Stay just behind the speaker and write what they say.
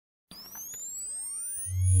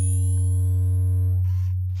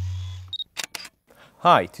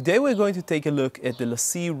Hi, today we're going to take a look at the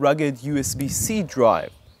Lacie Rugged USB-C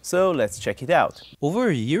drive. So let's check it out. Over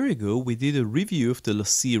a year ago, we did a review of the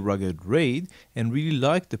Lacie Rugged RAID and really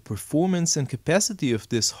liked the performance and capacity of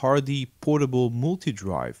this hardy portable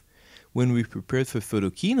multi-drive. When we prepared for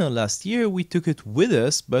Photokina last year, we took it with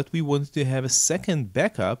us, but we wanted to have a second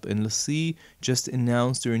backup, and Lacie just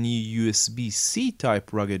announced their new USB-C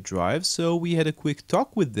type rugged drive, so we had a quick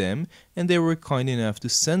talk with them, and they were kind enough to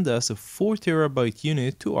send us a 4TB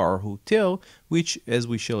unit to our hotel, which, as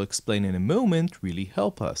we shall explain in a moment, really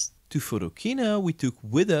helped us. To Photokina, we took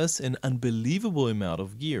with us an unbelievable amount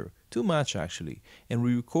of gear, too much actually, and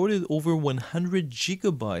we recorded over 100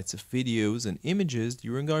 gigabytes of videos and images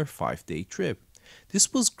during our 5-day trip.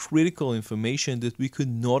 This was critical information that we could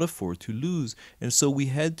not afford to lose, and so we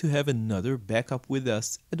had to have another backup with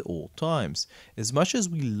us at all times. As much as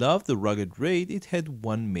we love the Rugged RAID, it had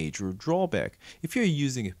one major drawback. If you're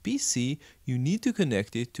using a PC, you need to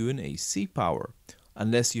connect it to an AC power.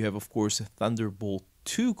 Unless you have, of course, a Thunderbolt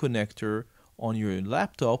 2 connector on your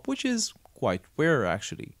laptop, which is quite rare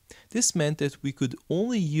actually. This meant that we could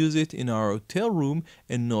only use it in our hotel room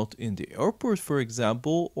and not in the airport, for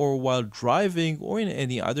example, or while driving or in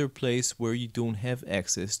any other place where you don't have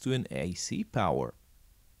access to an AC power.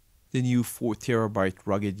 The new 4TB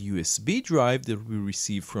rugged USB drive that we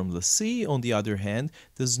received from Lacie, on the other hand,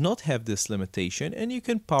 does not have this limitation, and you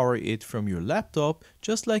can power it from your laptop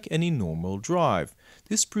just like any normal drive.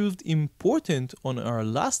 This proved important on our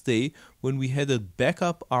last day when we had to back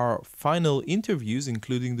up our final interviews,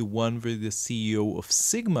 including the one with the CEO of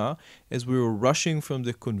Sigma, as we were rushing from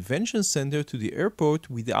the convention center to the airport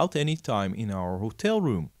without any time in our hotel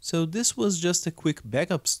room. So this was just a quick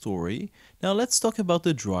backup story. Now let's talk about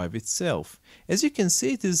the drive itself. As you can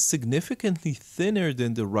see, it is significantly thinner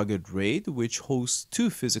than the Rugged RAID, which hosts two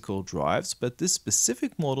physical drives, but this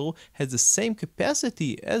specific model has the same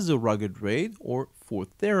capacity as the Rugged RAID, or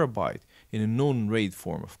 4TB, in a non-RAID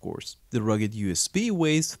form of course. The Rugged USB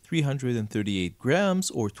weighs 338 grams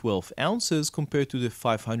or 12 ounces compared to the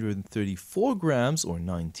 534 grams or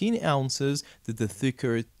 19 ounces that the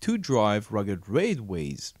thicker 2-drive Rugged RAID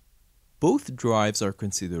weighs. Both drives are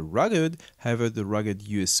considered rugged, however the Rugged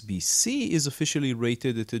USB-C is officially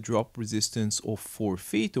rated at a drop resistance of 4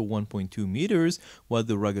 feet or 1.2 meters, while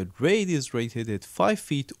the Rugged RAID is rated at 5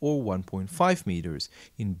 feet or 1.5 meters.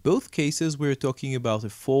 In both cases we are talking about a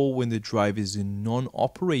fall when the drive is in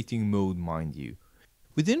non-operating mode, mind you.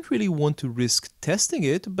 We didn't really want to risk testing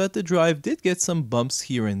it, but the drive did get some bumps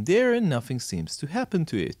here and there and nothing seems to happen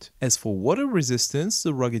to it. As for water resistance,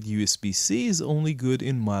 the Rugged USB-C is only good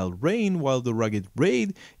in mild rain, while the Rugged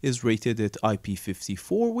RAID is rated at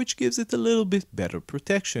IP54, which gives it a little bit better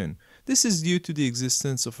protection. This is due to the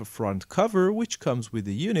existence of a front cover which comes with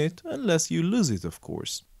the unit, unless you lose it of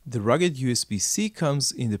course. The Rugged USB-C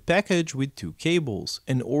comes in the package with two cables,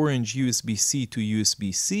 an orange USB-C to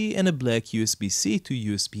USB-C and a black USB-C to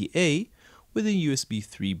USB-A with a USB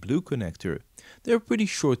 3 blue connector. They are pretty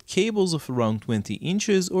short cables of around 20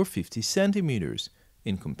 inches or 50 centimeters.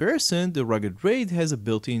 In comparison, the Rugged RAID has a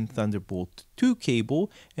built-in Thunderbolt 2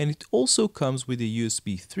 cable, and it also comes with a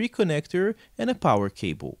USB 3 connector and a power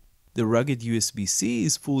cable. The Rugged USB-C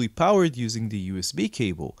is fully powered using the USB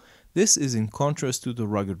cable. This is in contrast to the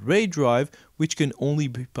Rugged RAID drive, which can only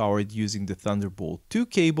be powered using the Thunderbolt 2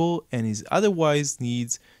 cable and is otherwise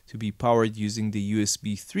needs to be powered using the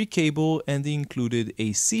USB 3 cable and the included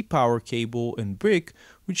AC power cable and brick,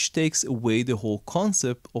 which takes away the whole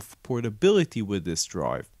concept of portability with this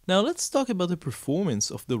drive. Now let's talk about the performance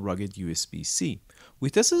of the Rugged USB-C. We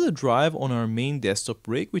tested the drive on our main desktop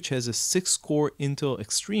rig, which has a 6-core Intel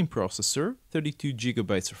Extreme processor, 32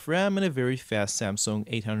 GB of RAM and a very fast Samsung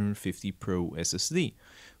 850 Pro SSD.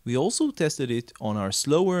 We also tested it on our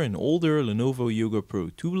slower and older Lenovo Yoga Pro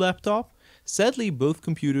 2 laptop. Sadly, both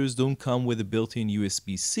computers don't come with a built-in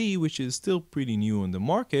USB-C, which is still pretty new on the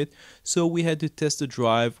market, so we had to test the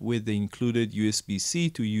drive with the included USB-C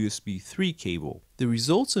to USB 3 cable. The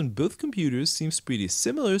results on both computers seems pretty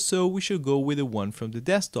similar, so we should go with the one from the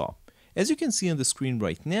desktop. As you can see on the screen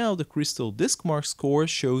right now, the Crystal DiskMark score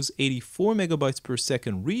shows 84 megabytes per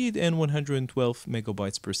second read and 112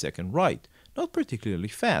 megabytes per second write. Not particularly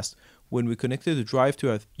fast. When we connected the drive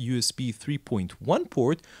to a USB 3.1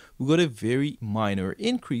 port, we got a very minor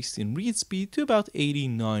increase in read speed to about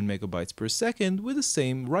 89 megabytes per second with the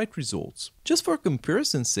same write results. Just for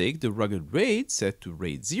comparison's sake, the Rugged RAID, set to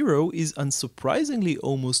RAID 0, is unsurprisingly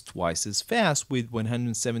almost twice as fast with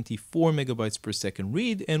 174 megabytes per second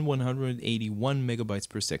read and 181 megabytes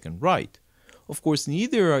per second write. Of course,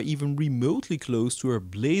 neither are even remotely close to our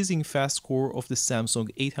blazing fast score of the Samsung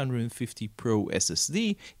 850 Pro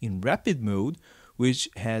SSD in rapid mode, which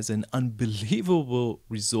has an unbelievable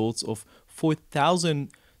results of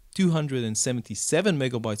 4,277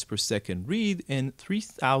 megabytes per second read and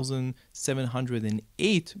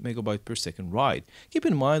 3,708 megabytes per second write. Keep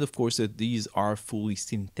in mind, of course, that these are fully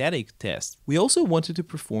synthetic tests. We also wanted to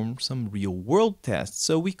perform some real-world tests,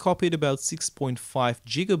 so we copied about 6.5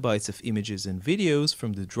 gigabytes of images and videos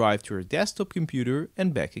from the drive to our desktop computer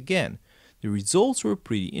and back again. The results were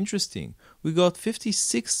pretty interesting. We got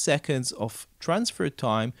 56 seconds of transfer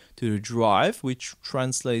time to the drive, which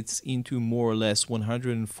translates into more or less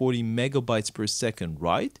 140 megabytes per second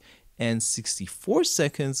write, and 64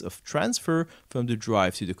 seconds of transfer from the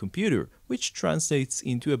drive to the computer, which translates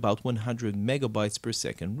into about 100 megabytes per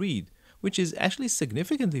second read, which is actually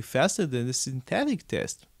significantly faster than the synthetic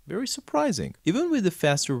test. Very surprising. Even with the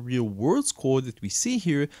faster real-world score that we see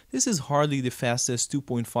here, this is hardly the fastest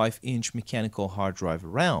 2.5-inch mechanical hard drive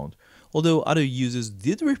around. Although other users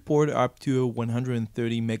did report up to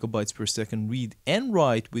 130 megabytes per second read and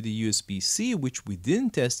write with the USB-C, which we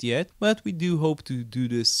didn't test yet, but we do hope to do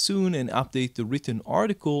this soon and update the written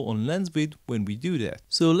article on Lensvid when we do that.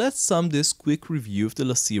 So let's sum this quick review of the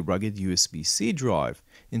Lacie Rugged USB-C drive.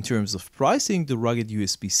 In terms of pricing, the Rugged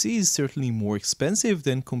USB-C is certainly more expensive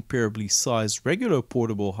than comparably sized regular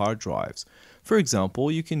portable hard drives. For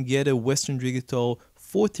example, you can get a Western Digital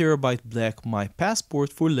 4TB black My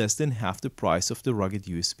Passport for less than half the price of the Rugged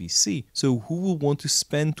USB-C. So who will want to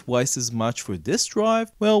spend twice as much for this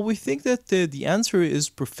drive? Well, we think that the answer is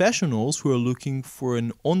professionals who are looking for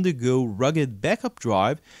an on-the-go rugged backup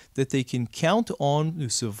drive that they can count on to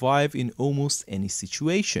survive in almost any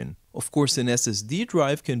situation. Of course, an SSD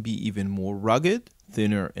drive can be even more rugged,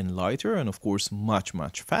 thinner and lighter, and of course much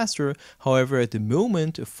faster. However, at the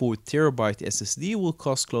moment a 4TB SSD will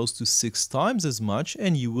cost close to 6 times as much,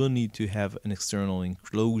 and you will need to have an external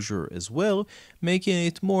enclosure as well, making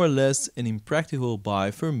it more or less an impractical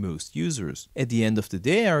buy for most users. At the end of the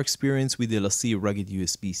day, our experience with the Lacie Rugged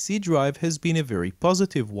USB-C drive has been a very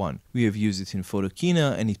positive one. We have used it in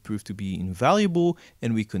Photokina and it proved to be invaluable,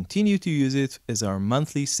 and we continue to use it as our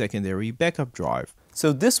monthly secondary backup drive.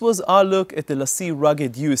 So this was our look at the Lacie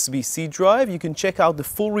Rugged USB-C drive. You can check out the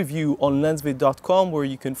full review on lensvid.com, where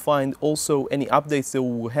you can find also any updates that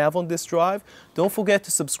we will have on this drive. Don't forget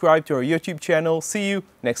to subscribe to our YouTube channel. See you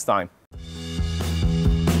next time.